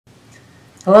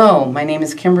Hello, my name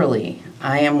is Kimberly.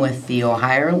 I am with the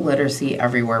Ohio Literacy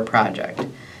Everywhere Project.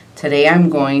 Today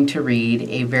I'm going to read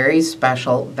A Very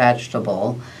Special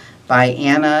Vegetable by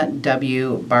Anna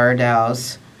W.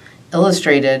 Bardaus,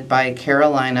 illustrated by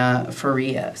Carolina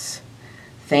Farias.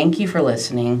 Thank you for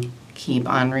listening. Keep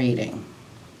on reading.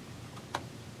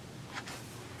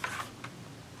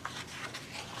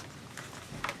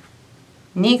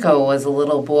 Nico was a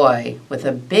little boy with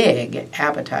a big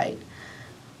appetite.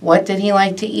 What did he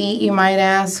like to eat, you might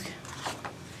ask?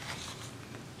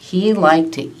 He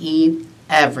liked to eat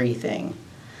everything.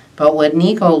 But what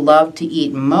Nico loved to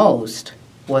eat most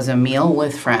was a meal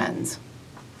with friends.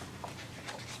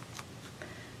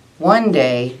 One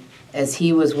day, as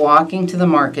he was walking to the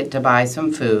market to buy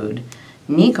some food,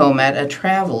 Nico met a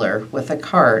traveler with a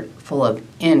cart full of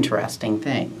interesting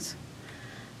things.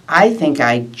 "I think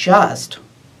I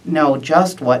know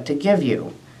just what to give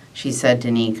you," she said to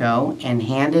Nico and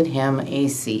handed him a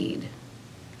seed.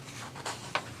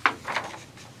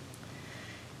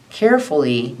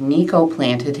 Carefully, Nico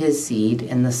planted his seed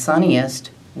in the sunniest,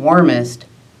 warmest,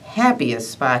 happiest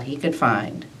spot he could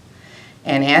find.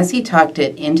 And as he tucked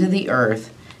it into the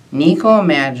earth, Nico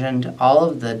imagined all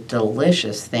of the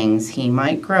delicious things he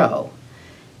might grow.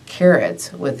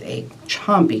 Carrots with a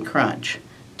chompy crunch,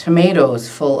 tomatoes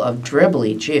full of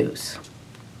dribbly juice,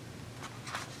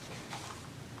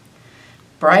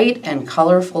 bright and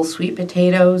colorful sweet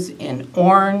potatoes in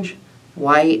orange,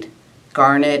 white,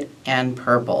 garnet, and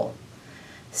purple,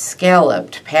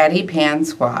 scalloped patty pan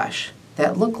squash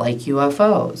that look like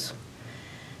UFOs,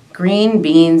 green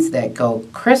beans that go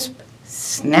crisp,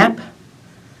 snap,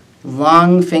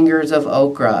 long fingers of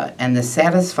okra, and the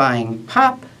satisfying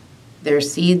pop their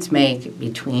seeds make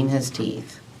between his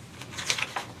teeth.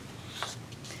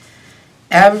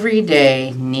 Every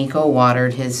day, Nico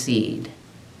watered his seed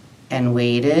and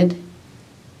waited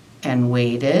and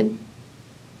waited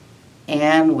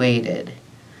and waited.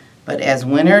 But as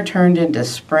winter turned into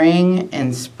spring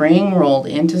and spring rolled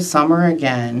into summer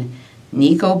again,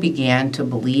 Nico began to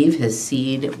believe his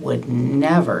seed would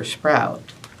never sprout.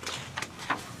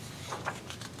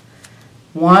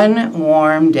 One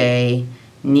warm day,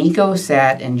 Nico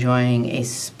sat enjoying a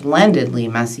splendidly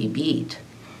messy beet.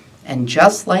 And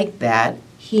just like that,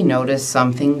 he noticed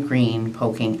something green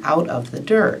poking out of the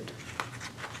dirt.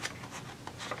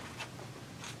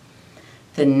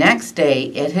 The next day,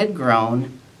 it had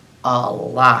grown a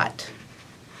lot.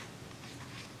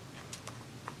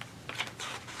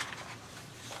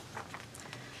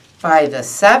 By the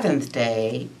seventh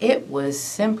day, it was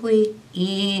simply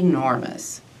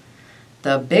enormous.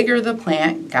 The bigger the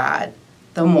plant got,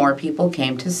 the more people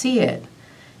came to see it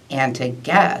and to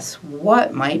guess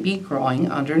what might be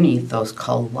growing underneath those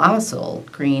colossal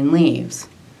green leaves.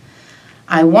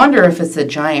 "I wonder if it's a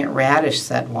giant radish,"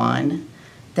 said one.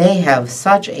 "They have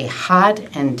such a hot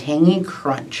and tangy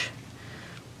crunch."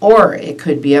 "Or it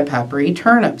could be a peppery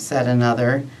turnip," said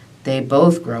another. "They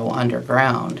both grow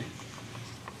underground."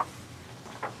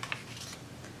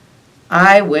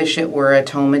 "I wish it were a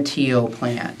tomatillo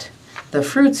plant. The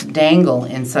fruits dangle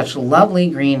in such lovely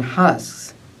green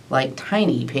husks, like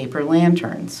tiny paper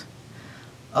lanterns."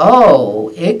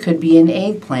 "Oh, it could be an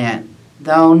eggplant,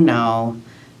 though no,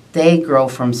 they grow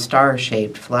from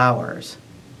star-shaped flowers."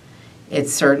 "It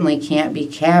certainly can't be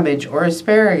cabbage or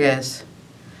asparagus.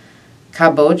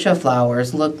 Kabocha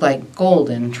flowers look like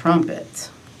golden trumpets."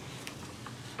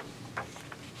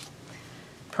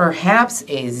 "Perhaps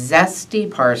a zesty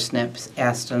parsnip,"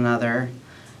 asked another.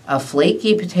 "A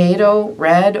flaky potato,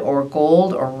 red or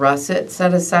gold or russet,"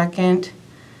 said a second.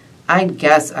 "I'd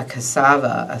guess a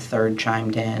cassava," a third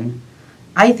chimed in.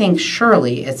 "I think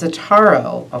surely it's a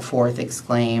taro," a fourth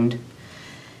exclaimed.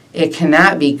 "It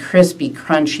cannot be crispy,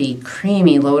 crunchy,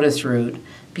 creamy lotus root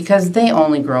because they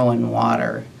only grow in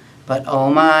water. But oh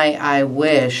my, I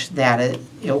wish that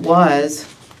it was."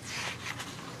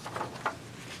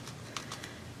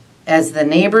 As the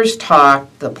neighbors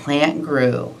talked, the plant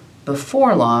grew.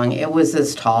 Before long, it was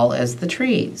as tall as the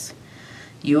trees.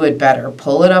 "You had better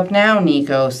pull it up now,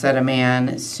 Nico," said a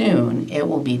man. "Soon it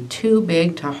will be too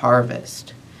big to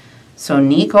harvest." So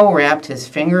Nico wrapped his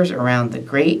fingers around the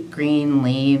great green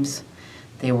leaves.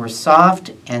 They were soft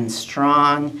and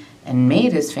strong and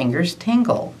made his fingers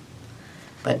tingle.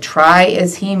 But try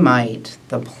as he might,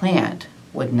 the plant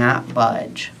would not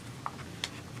budge.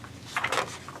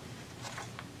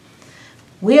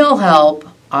 "We'll help,"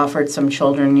 offered some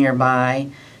children nearby,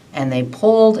 and they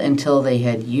pulled until they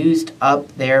had used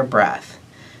up their breath.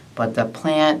 But the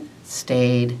plant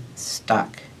stayed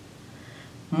stuck.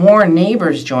 More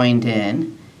neighbors joined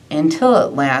in until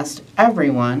at last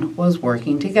everyone was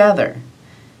working together.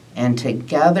 And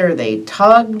together they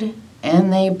tugged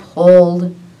and they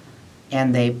pulled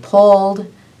and they pulled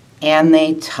and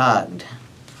they tugged.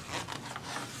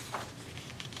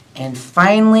 And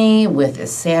finally, with a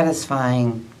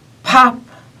satisfying pop,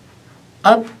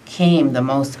 up came the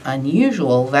most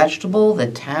unusual vegetable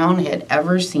the town had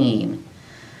ever seen.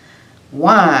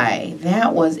 "Why,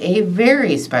 that was a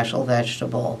very special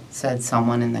vegetable," said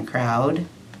someone in the crowd.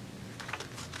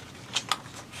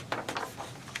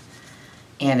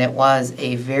 And it was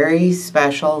a very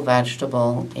special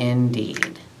vegetable indeed.